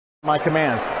My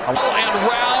commands. And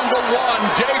round one,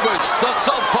 Davis, the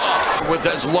southpaw, with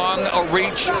as long a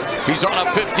reach. He's on a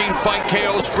 15-fight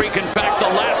KO streak. In fact, the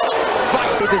last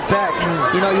fight. Davis back.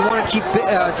 You know, you want to keep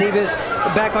Davis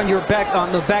back on your back,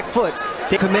 on the back foot.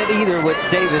 They commit either with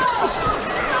Davis.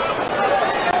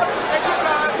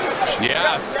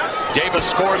 Yeah, Davis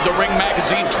scored the Ring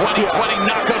Magazine 2020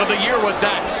 Knockout of the Year with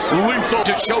that lethal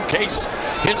to showcase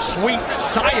his sweet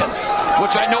science,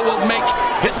 which I know will make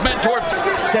his mentor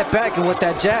step back, and with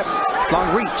that jab,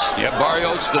 long reach. Yeah,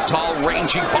 Barrios, the tall,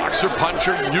 rangy boxer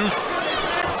puncher.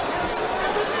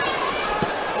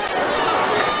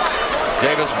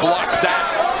 Davis blocked that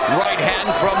right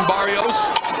hand from Barrios.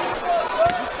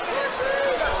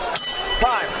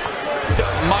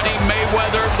 Money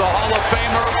Mayweather, the Hall of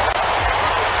Famer,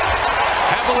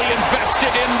 heavily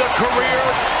invested in the career.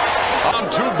 On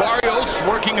to Barrios,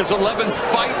 working his 11th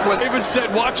fight. With Davis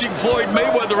said watching Floyd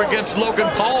Mayweather against Logan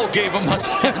Paul gave him a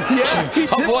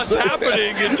sense of what's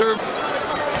happening in terms.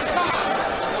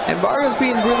 And Barrios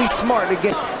being really smart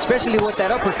against, especially with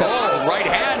that uppercut. Oh, right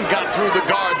hand got through the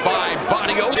guard by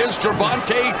Barrios. Is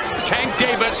Gervonta Tank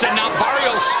Davis, and now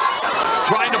Barrios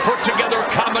trying to put together a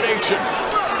combination.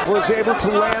 Was able to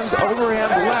land overhand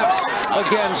lefts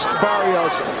against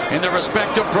Barrios in their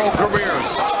respective pro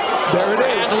careers. There it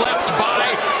is. And left by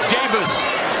Davis.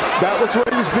 That was what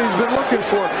he's been looking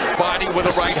for. Body with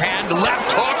a right hand,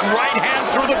 left hook, right hand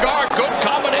through the guard. Good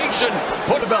combination.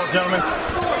 Put the belt, gentlemen.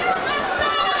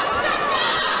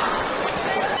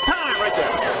 Time right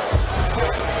there.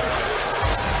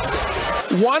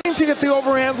 Wanting to get the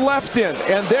overhand left in,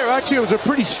 and there actually it was a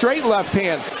pretty straight left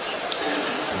hand.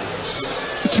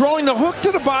 Throwing the hook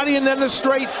to the body and then the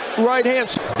straight right hand.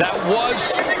 That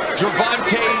was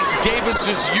Gervonta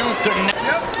Davis's youth.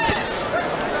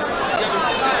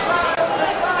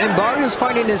 And Barrios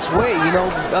finding his way, you know,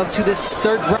 up to this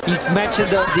third round. You mentioned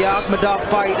the Akhmadov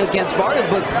fight against Barrios,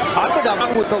 but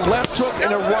Akhmadov with the left hook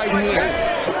and a right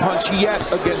hand punch yet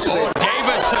against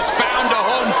Davis has found a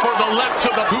home for the left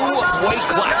to the two weight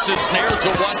classes. Snares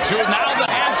a 1-2. Now the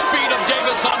hand speed of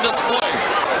Davis on display.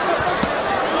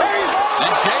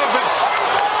 And Davis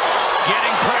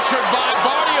getting pressured by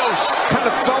Barrios. Kind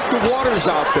of felt the waters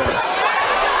out there.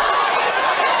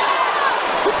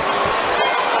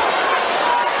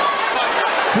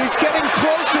 He's getting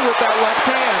closer with that left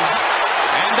hand.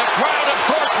 And the crowd, of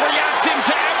course, reacting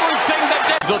to everything that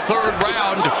did. The third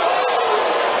round.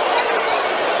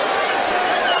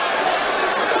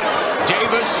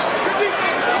 Davis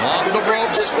on the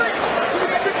ropes.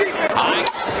 High.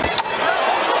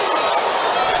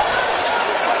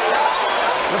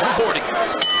 40.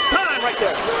 Time right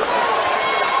there.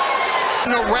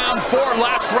 In round 4,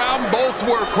 last round, both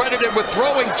were credited with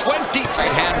throwing 20.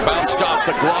 Right hand bounced off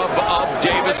the glove of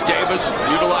Davis. Davis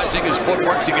utilizing his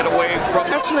footwork to get away from.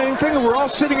 Fascinating thing, we're all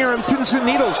sitting here on pins and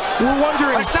needles. We're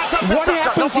wondering what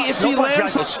happens if he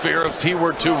lands. Atmosphere if he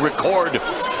were to record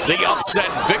the upset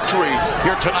victory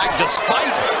here tonight,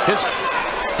 despite his.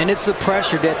 And it's the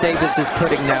pressure that Davis is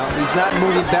putting now. He's not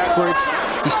moving backwards.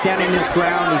 He's standing his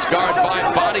ground. He's guard by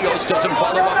Barrios, doesn't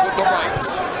follow up with the right.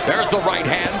 There's the right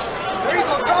hand.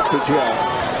 Good job.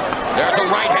 There's a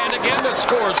right hand again that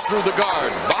scores through the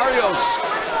guard. Barrios,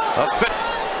 a fit.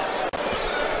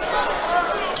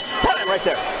 Right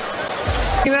there.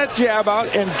 Taking that jab out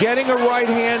and getting a right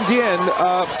hand in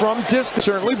from distance,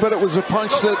 certainly, but it was a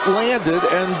punch that landed,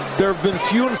 and there have been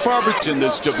few and far between in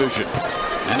this division.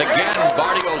 And again,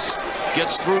 Barrios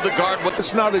gets through the guard with.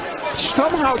 It's not a,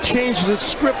 somehow changed the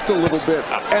script a little bit,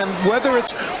 and whether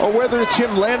it's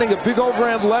him landing a big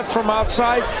overhand left from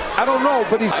outside, I don't know.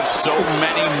 But he's so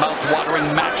many mouth-watering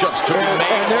matchups to be made.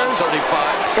 And there's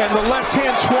 35. And the left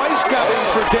hand twice got in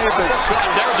for Davis.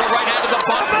 There's a right hand to the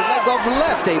bottom. let go of the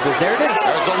left, Davis. There it is.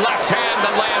 There's a left hand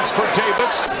that lands for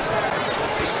Davis.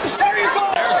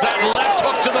 There's that left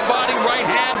hook to the body, right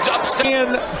hand upstairs.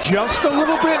 And just a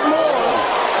little bit more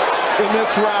in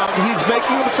this round. He's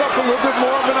making himself a little bit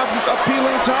more of an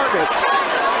appealing target.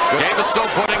 Davis still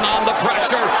putting on the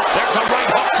pressure. There's a right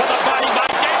hook to the body by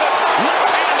Davis. Left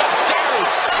hand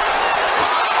upstairs.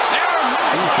 There,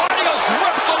 Barrios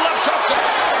rips a left hook to.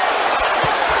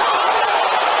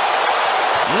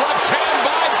 Left hand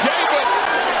by Davis.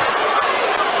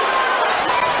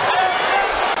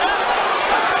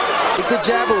 Take the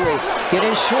jab away. Get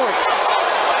in short.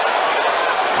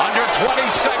 Under 20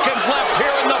 seconds left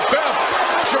here in the fifth.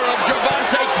 Pressure of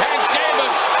Gervonta Tank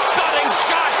Davis. Thudding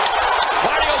shot.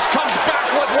 Barrios comes back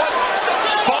with one.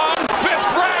 Fun fifth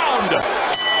round.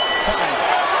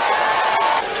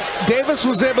 Davis Davis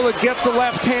was able to get the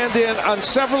left hand in on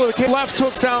several of the left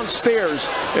hook downstairs.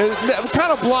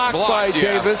 Kind of blocked by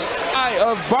Davis.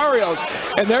 Of Barrios.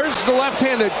 And there's the left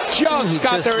hand that just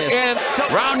got there. And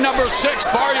round number 6,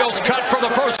 Barrios cut for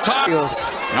the first time.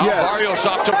 Barrios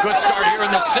off to a good start here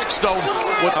in the 6th, though.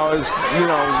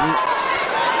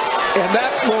 And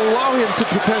that will allow him to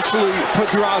potentially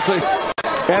Pedraza.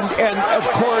 And of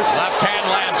course, left hand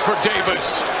lands for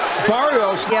Davis.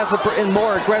 Barrios, he has a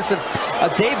more aggressive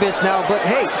Davis now, but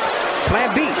hey, plan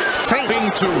B, feint.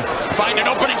 To find an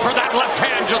opening for that left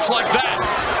hand just like that.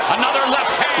 Another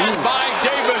left hand by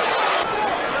Davis.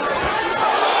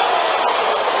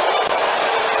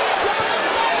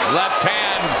 Left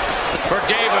hand for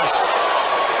Davis.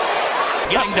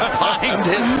 Getting to find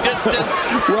his distance.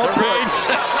 The range.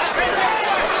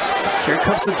 Here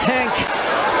comes the tank.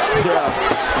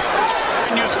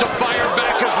 Continues to fire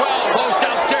back as well. Goes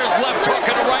downstairs, left hook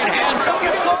and a right hand.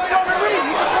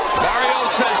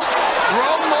 Barrios has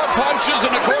thrown more punches,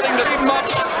 and according to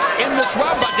much in this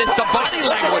round, but it's the body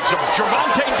language of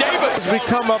Gervonta Davis. He's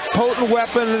become a potent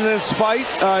weapon in this fight.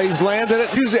 He's landed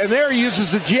it, and there he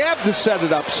uses the jab to set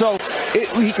it up. So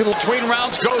he can. Between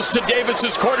rounds goes to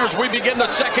Davis's corners. We begin the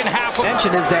second half.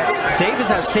 Mention is that Davis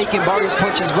has taken Barrios'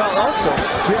 punches well, also.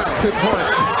 Yeah, good point.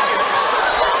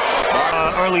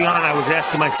 Early on, I was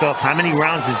asking myself, how many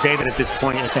rounds is David at this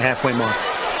point at the halfway mark?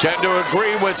 Tend to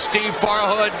agree with Steve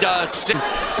Farhood.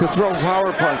 To throw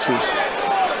power punches.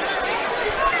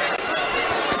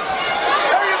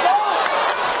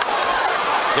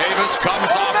 Davis comes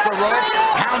off the rope.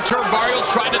 Counter Barrios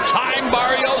trying to time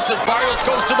Barrios as Barrios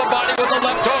goes to the body with a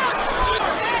left hook.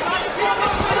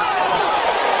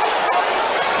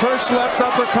 First left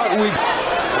uppercut.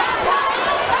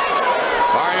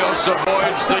 Barrios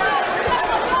avoids the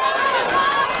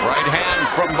right hand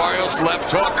from Barrios, left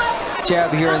hook.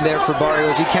 Jab here and there for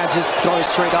Barrios. You can't just throw it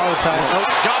straight all the time.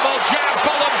 Double jab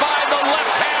followed by the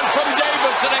left hand from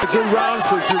Davis. And a good round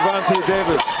for Gervonta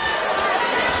Davis.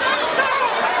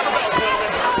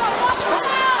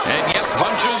 And yet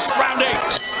punches. Round 8.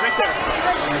 Right there.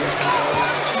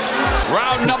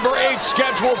 Round number 8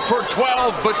 scheduled for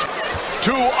 12, but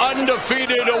 2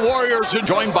 undefeated warriors, and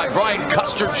joined by Brian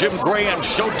Custer, Jim Gray, and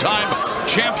Showtime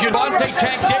champion Gervonta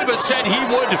Tank Davis said he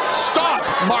would stop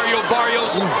Mario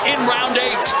Barrios in round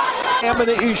 8.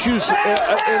 Stamina issues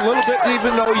a little bit,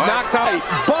 even though he knocked out.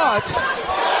 But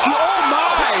oh my!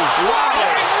 Wow!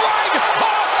 Right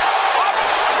hook!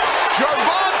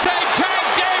 Gervonta Tank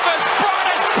Davis brought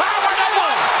his power to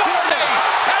 140,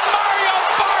 and Mario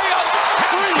Barrios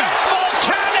has been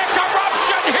volcanic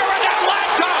eruption here in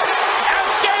Atlanta as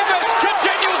Davis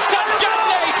continues to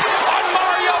dominate on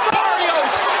Mario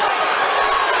Barrios.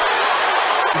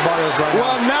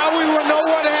 Well, now we will know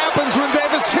what happens when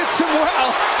Davis hits him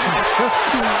well.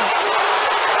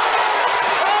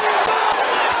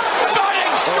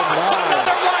 Fighting shots,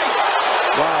 another right.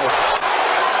 Wow.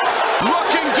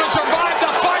 Looking to survive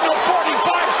the final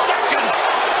 45 seconds.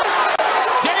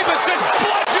 Davis is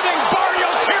bludgeoning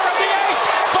Barrios here in the 8th,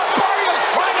 but Barrios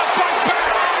trying to fight back.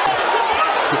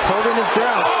 He's holding his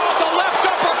ground. Oh, the left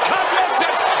uppercut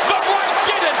misses. The right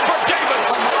did it for Davis.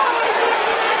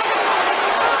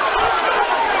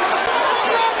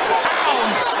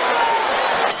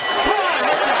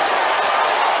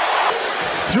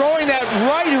 Throwing that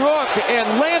right hook and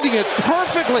landing it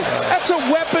perfectly. That's a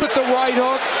weapon with the right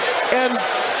hook. And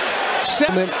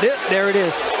there it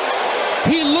is.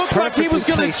 He looked like he was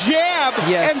going to jab,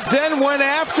 yes, and then went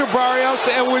after Barrios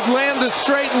and would land a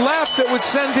straight left that would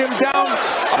send him down.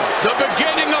 The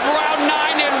beginning of round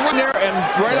 9 in there, and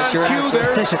right on cue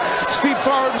there's Steve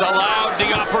Farhood. Allowed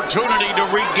the opportunity to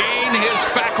regain his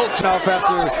faculty.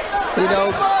 After,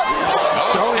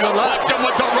 throwing the left. Him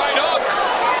with the right hook.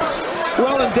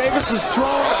 Well, and Davis has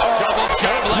thrown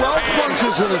 12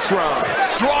 punches in this round.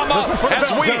 Drama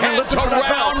as we head to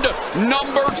round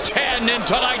number 10 in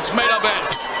tonight's main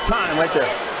event. Time right there.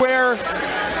 Where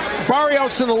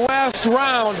Barrios in the last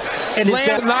round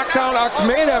knocked out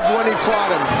Akhmedov when he fought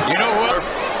him. You know what?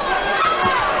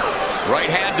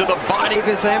 Right hand to the body.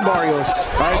 Davis and Barrios.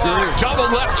 I agree. Double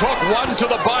left hook, 1 to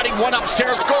the body, 1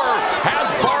 upstairs. Scorer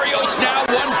has Barrios now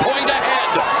 1 point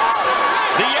ahead.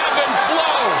 The ebb and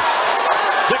flow.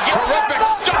 The terrific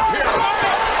stuff here.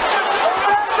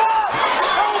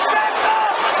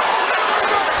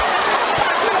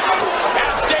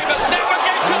 As Davis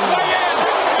navigates his way in,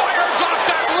 fires off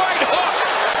that right hook.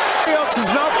 Barrios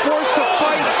is now forced to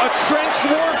fight a trench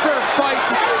warfare fight.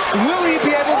 Will he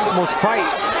be able to almost fight?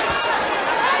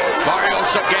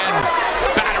 Barrios again,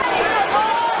 batter.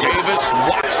 Davis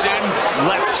walks in,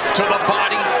 left to the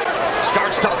body,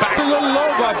 starts to back. A little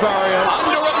low by Barrios.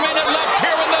 Under a minute left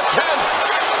here in the 10th.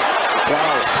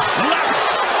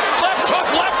 Left hook,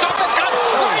 left uppercut,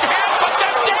 right hand, but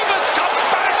then Davis comes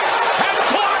back and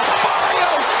clocks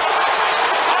Barrios.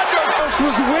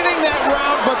 Was winning that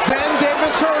round, but then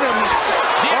Davis hurt him.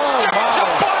 The exchange of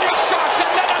body shots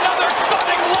and then another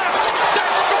thudding left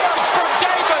that scores for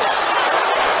Davis.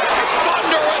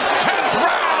 Thunderous 10th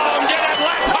round in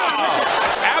Atlanta.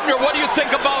 Abner, what do you think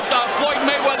about Floyd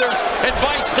Mayweather's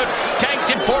advice to Tank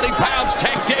in 40 pounds?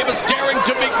 Tank Davis daring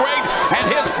to be great, and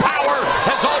his power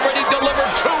has already delivered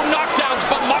 2 knockdowns.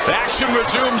 But action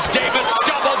resumes. Davis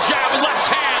double jab, left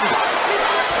hand.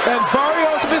 And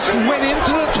Barrios went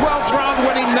into the 12th round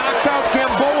when he knocked out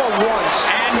Gamboa once.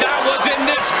 And that was in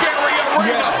this very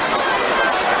arena. Yes.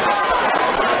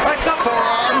 Right, the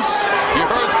forearms. You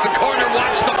heard the corner,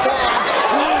 watch the forearms.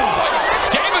 Oh,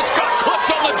 Davis got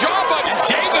clipped on the jaw, but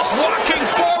Davis walking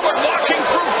forward, walking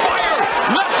through fire.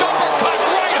 Left uppercut,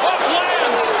 right hook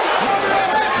lands.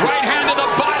 Right hand to the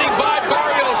body by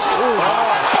Barrios.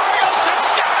 Barrios is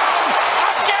down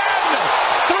again.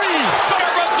 3. Fair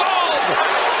resolve.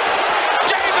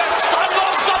 Davis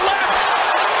unloads the left.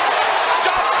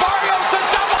 Barrios is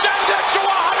double sends it to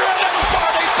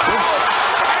 140 pounds.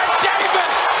 And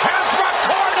Davis has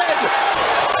recorded.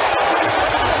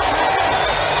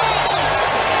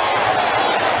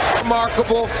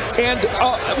 Remarkable. And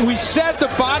we said the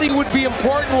body would be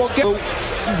important. We'll get.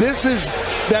 This is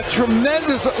that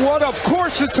tremendous. What? Of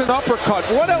course, it's an uppercut.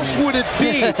 What else would it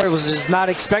be? I was just not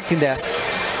expecting that.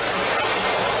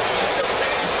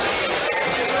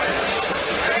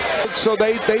 So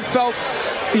they felt,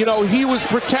 you know, he was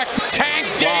protected. Tank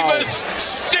Davis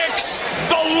sticks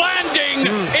the landing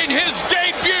in his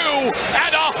debut at